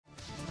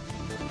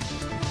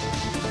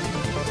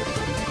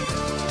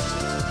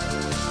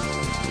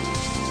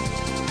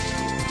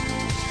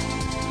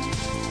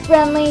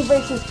Friendly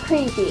versus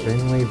creepy.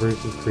 Friendly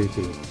versus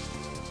creepy.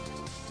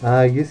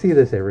 You see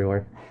this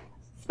everywhere.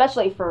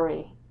 Especially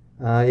furry.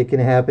 It can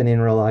happen in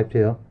real life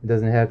too. It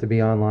doesn't have to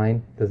be online.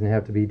 It doesn't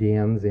have to be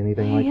DMs,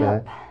 anything like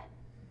that.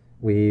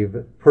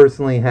 We've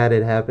personally had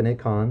it happen at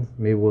cons.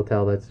 Maybe we'll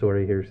tell that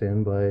story here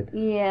soon, but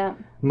yeah.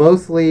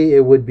 Mostly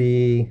it would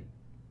be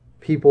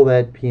people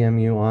that PM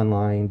you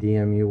online,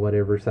 DM you,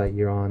 whatever site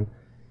you're on.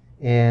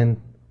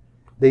 And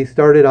they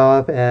started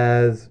off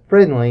as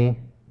friendly,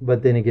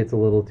 but then it gets a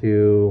little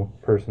too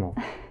personal.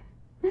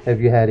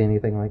 Have you had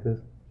anything like this?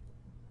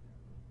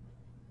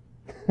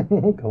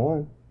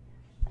 Go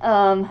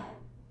on.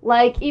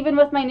 Like, even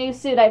with my new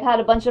suit, I've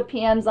had a bunch of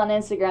PMs on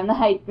Instagram that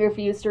I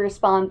refuse to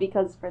respond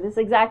because, for this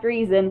exact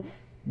reason,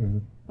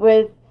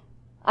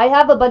 I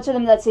have a bunch of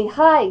them that say,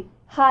 hi,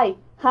 hi,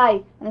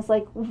 hi, and it's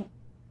like,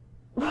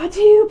 what do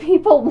you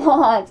people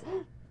want?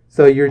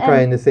 So you're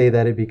trying to say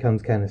that it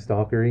becomes kind of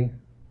stalkery?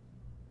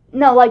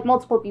 No, like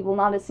multiple people,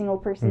 not a single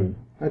person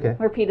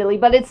repeatedly,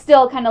 but it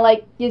still kind of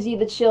like gives you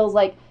the chills,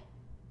 like,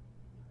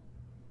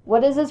 what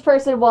does this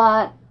person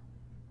want?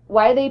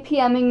 Why are they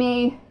PMing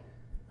me?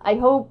 I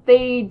hope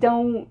they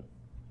don't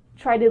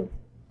try to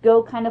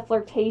go kind of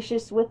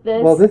flirtatious with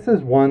this. Well, this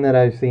is one that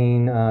I've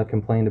seen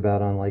complained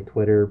about on like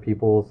Twitter.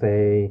 People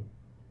say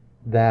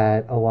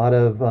that a lot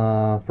of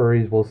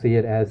furries will see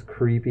it as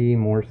creepy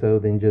more so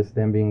than just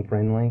them being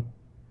friendly.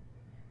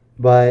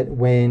 But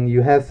when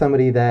you have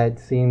somebody that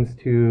seems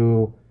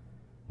to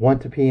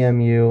want to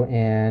PM you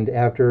and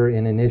after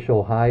an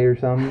initial hi or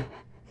something,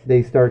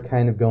 they start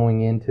kind of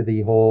going into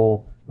the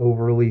whole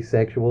overly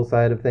sexual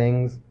side of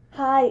things.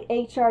 Hi,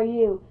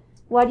 HRU.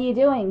 What are you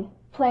doing?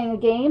 Playing a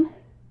game?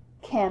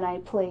 Can I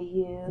play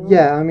you?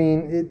 Yeah, I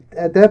mean,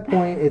 at that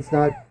point, it's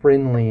not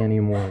friendly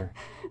anymore.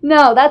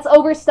 No, that's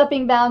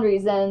overstepping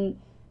boundaries. And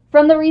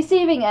from the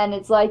receiving end,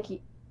 it's like,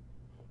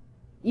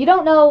 you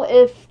don't know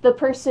if the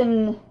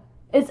person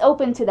is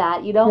open to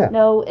that. You don't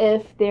know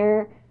if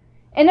they're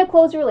in a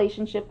close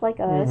relationship like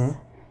us.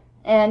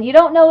 And you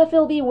don't know if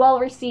it'll be well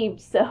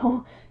received.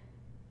 So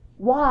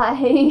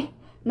why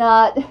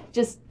not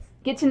just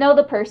get to know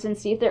the person,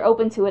 see if they're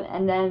open to it,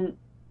 and then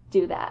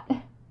do that.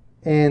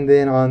 And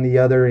then on the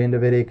other end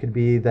of it, it could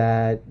be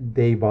that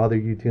they bother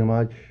you too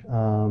much.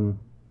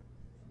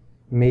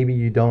 Maybe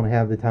you don't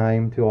have the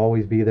time to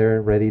always be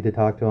there ready to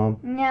talk to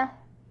them. Yeah.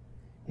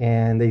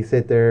 And they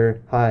sit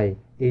there, hi,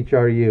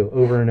 HRU,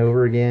 over and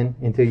over again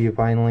until you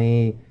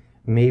finally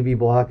maybe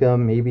block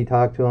them, maybe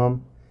talk to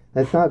them.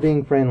 That's not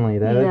being friendly.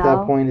 That at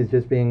that point is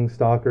just being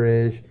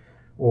stalkerish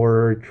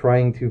or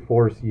trying to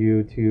force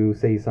you to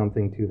say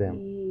something to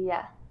them.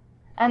 Yeah.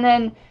 And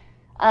then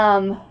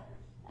I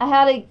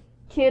had a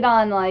kid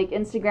on like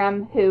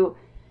Instagram who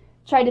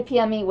tried to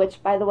PM me,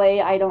 which by the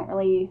way, I don't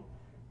really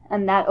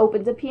am that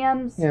open to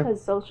PMs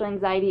because social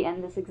anxiety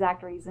and this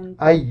exact reason.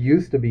 I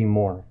used to be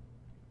more,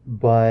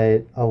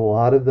 but a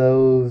lot of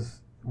those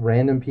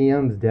random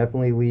PMs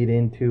definitely lead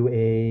into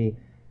a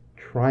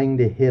trying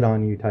to hit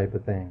on you type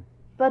of thing.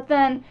 But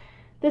then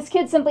this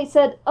kid simply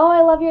said, oh,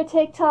 I love your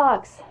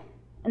TikToks.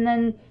 And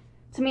then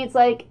to me it's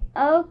like,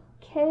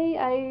 okay,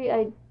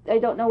 I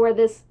don't know where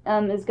this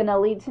is going to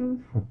lead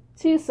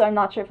to, so I'm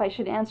not sure if I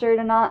should answer it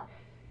or not.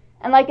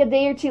 And like a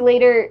day or two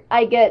later,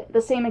 I get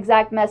the same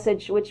exact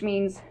message, which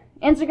means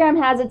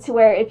Instagram has it to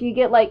where if you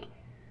get like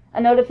a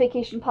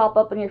notification pop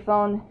up on your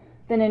phone,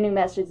 then a new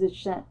message is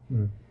sent.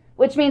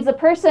 Which means the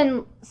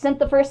person sent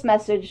the first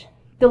message,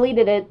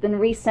 deleted it, then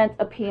resent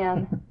a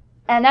PM.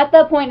 And at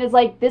that point, it's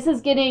like, this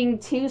is getting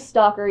too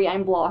stalkery,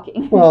 I'm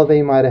blocking. Well,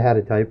 they might have had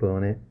a typo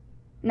in it.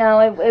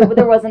 No,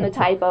 there wasn't a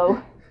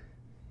typo.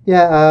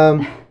 Yeah,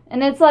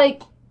 and it's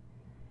like,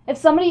 if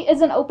somebody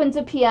isn't open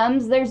to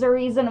PMs, there's a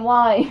reason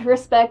why.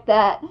 Respect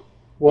that.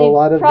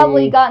 Well, they've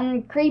probably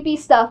gotten creepy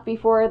stuff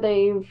before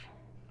they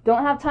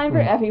don't have time for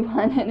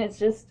everyone, and it's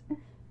just...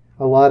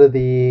 A lot of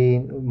the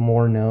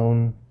more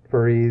known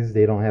furries,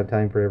 they don't have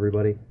time for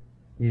everybody.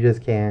 You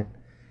just can't.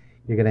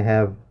 You're going to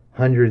have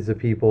hundreds of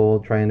people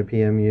trying to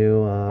PM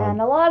you.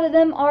 And a lot of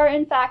them are,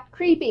 in fact,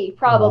 creepy,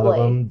 probably. A lot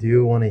of them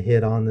do want to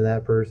hit on to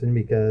that person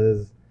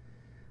because,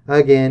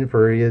 again,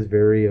 furry is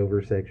very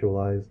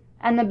over-sexualized.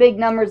 And the big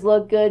numbers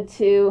look good,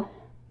 too.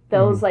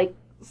 Those, like,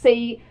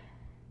 say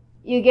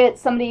you get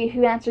somebody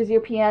who answers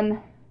your PM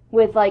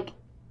with, like,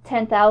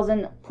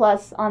 10,000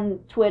 plus on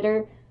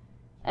Twitter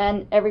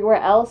and everywhere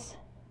else.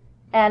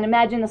 And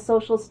imagine the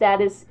social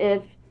status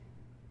if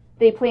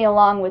they play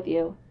along with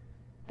you.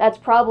 That's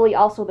probably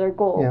also their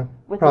goal. Yeah,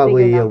 with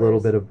probably a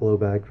little bit of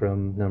blowback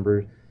from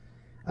numbers.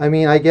 I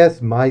mean, I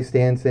guess my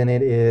stance in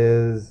it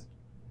is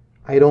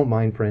I don't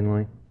mind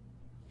friendly.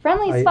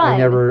 Friendly's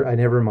fine. I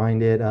never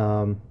mind it.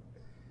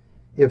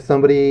 If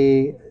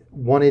somebody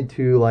wanted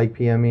to like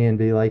PM me and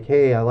be like,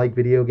 hey, I like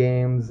video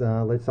games,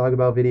 let's talk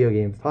about video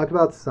games. Talk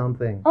about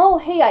something. Oh,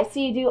 hey, I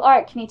see you do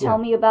art. Can you tell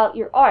me about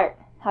your art?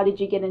 How did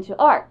you get into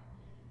art?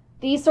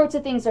 These sorts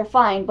of things are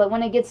fine, but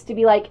when it gets to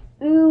be like,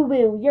 ooh,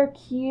 woo, you're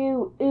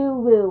cute, ooh,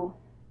 woo.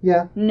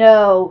 Yeah.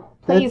 No,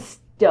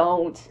 please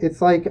don't.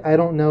 It's like, I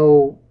don't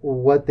know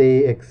what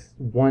they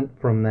want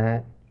from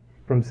that,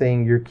 from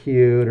saying you're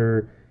cute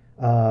or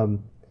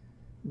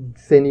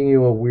sending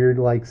you a weird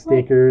like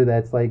sticker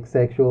that's like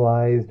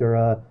sexualized, or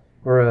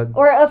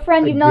a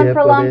friend you've known GIF for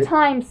a of long it.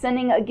 time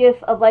sending a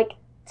gif of like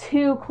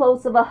too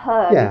close of a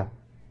hug. Yeah.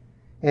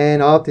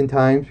 And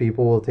oftentimes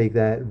people will take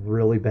that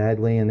really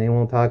badly and they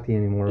won't talk to you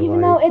anymore.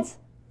 Even though it's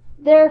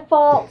their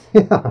fault.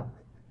 Yeah.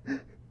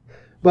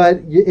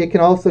 But it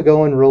can also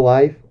go in real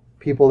life.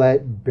 People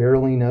that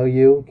barely know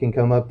you can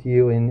come up to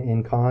you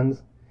in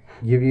cons,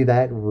 give you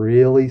that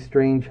really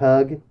strange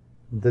hug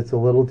that's a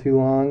little too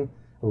long,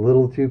 a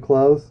little too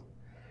close,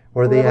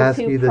 or they ask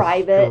you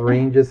the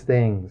strangest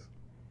things.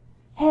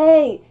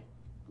 Hey,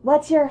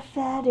 what's your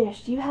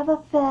fetish? Do you have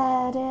a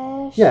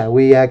fetish? Yeah,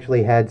 we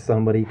actually had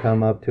somebody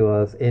come up to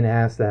us and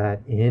ask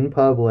that in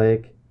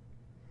public,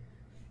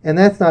 and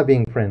that's not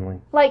being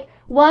friendly. Like,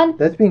 one,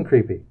 that's being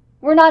creepy.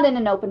 We're not in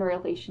an open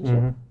relationship.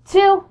 Mm-hmm.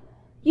 Two,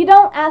 you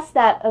don't ask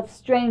that of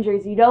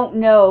strangers you don't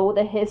know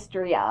the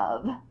history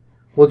of.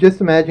 Well,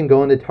 just imagine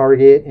going to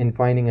Target and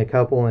finding a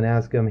couple and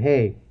ask them,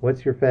 hey,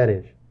 what's your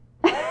fetish?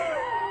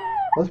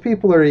 Those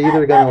people are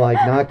either going to like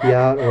knock you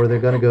out, or they're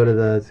going to go to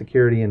the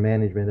security and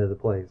management of the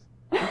place.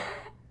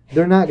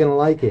 They're not going to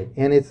like it.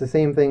 And it's the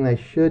same thing that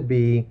should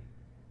be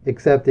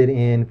accepted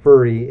in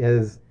furry,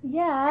 is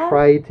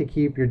try to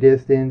keep your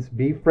distance,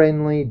 be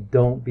friendly,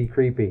 don't be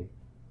creepy.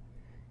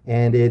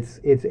 And it's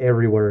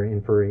everywhere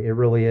in furry. It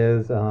really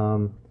is.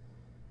 I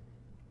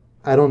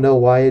don't know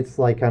why it's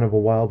like kind of a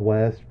Wild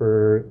West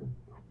for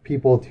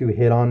people to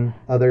hit on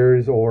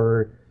others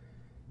or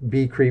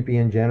be creepy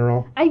in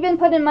general. I even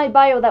put in my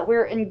bio that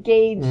we're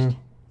engaged.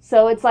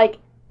 So it's like,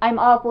 I'm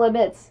off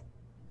limits.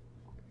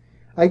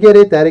 I get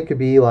it that it could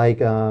be like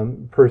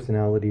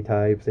personality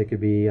types. It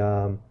could be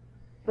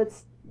but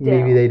still,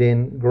 maybe they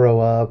didn't grow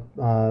up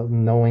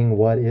knowing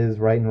what is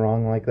right and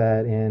wrong like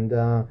that.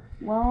 And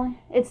well,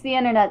 it's the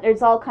internet.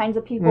 There's all kinds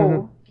of people.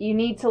 Mm-hmm. You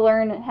need to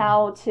learn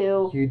how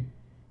to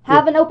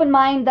have an open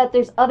mind that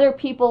there's other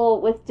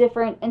people with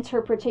different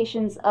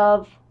interpretations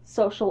of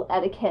social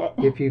etiquette.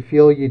 If you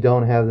feel you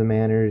don't have the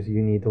manners,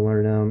 you need to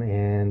learn them,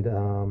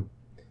 and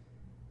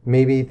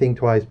maybe think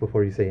twice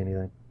before you say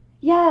anything.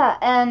 Yeah,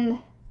 and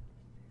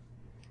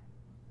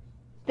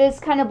this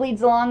kind of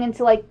bleeds along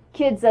into like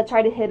kids that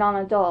try to hit on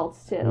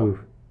adults too. Oof.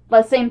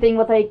 But same thing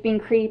with like being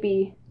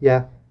creepy.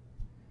 Yeah.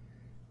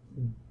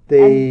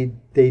 They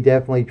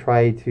definitely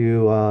try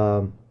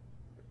to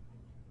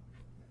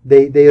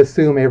they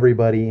assume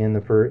everybody in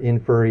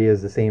furry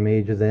is the same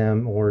age as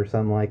them or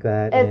something like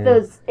that. If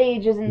those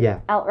age isn't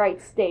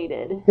outright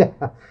stated.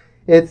 Yeah.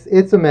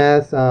 It's a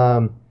mess.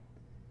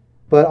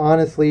 But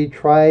honestly,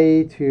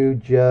 try to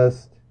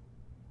just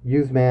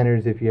use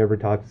manners if you ever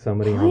talk to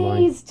somebody online.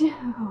 Please do.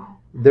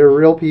 They're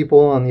real people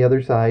on the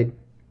other side,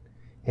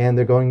 and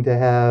they're going to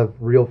have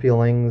real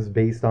feelings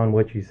based on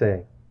what you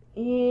say.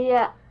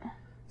 Yeah.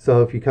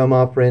 So if you come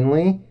off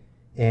friendly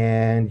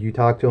and you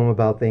talk to them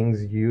about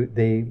things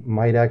they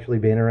might actually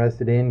be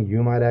interested in,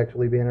 you might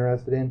actually be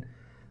interested in,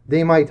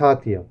 they might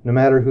talk to you, no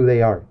matter who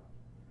they are.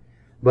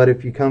 But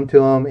if you come to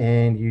them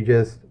and you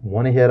just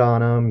want to hit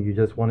on them, you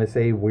just want to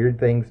say weird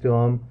things to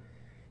them,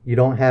 you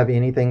don't have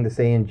anything to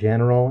say in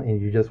general,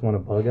 and you just want to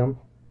bug them,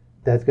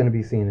 that's going to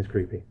be seen as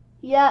creepy.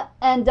 Yeah,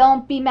 and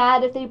don't be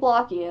mad if they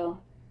block you.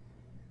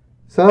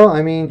 So,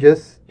 I mean,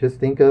 just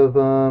think of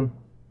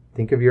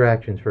your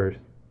actions first.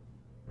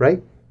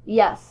 Right?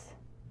 Yes.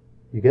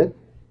 You good?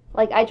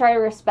 Like, I try to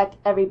respect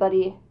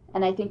everybody,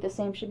 and I think the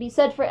same should be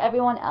said for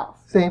everyone else.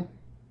 Same.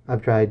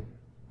 I've tried.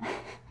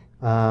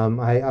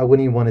 I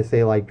wouldn't even want to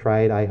say, like,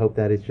 tried. I hope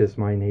that it's just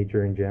my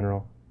nature in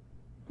general.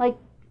 Like,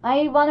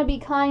 I want to be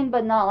kind,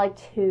 but not, like,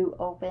 too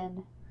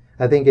open.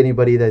 I think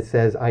anybody that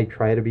says, I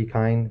try to be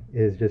kind,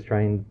 is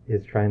trying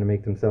to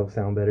make themselves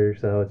sound better.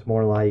 So it's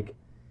more like,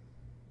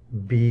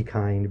 be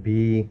kind,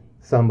 be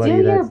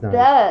somebody that's nice. Do your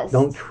best.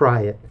 Don't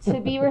try it. To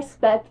be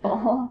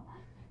respectful.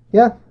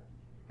 Yeah.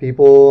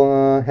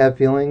 People have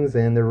feelings,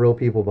 and they're real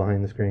people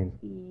behind the screen.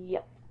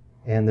 Yep.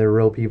 And they're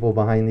real people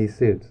behind these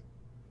suits.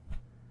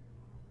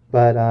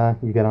 But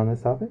you get on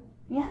this topic?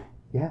 Yeah.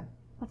 Yeah.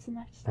 What's the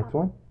next topic? Next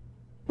one?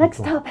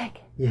 Next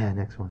topic. Yeah,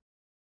 next one.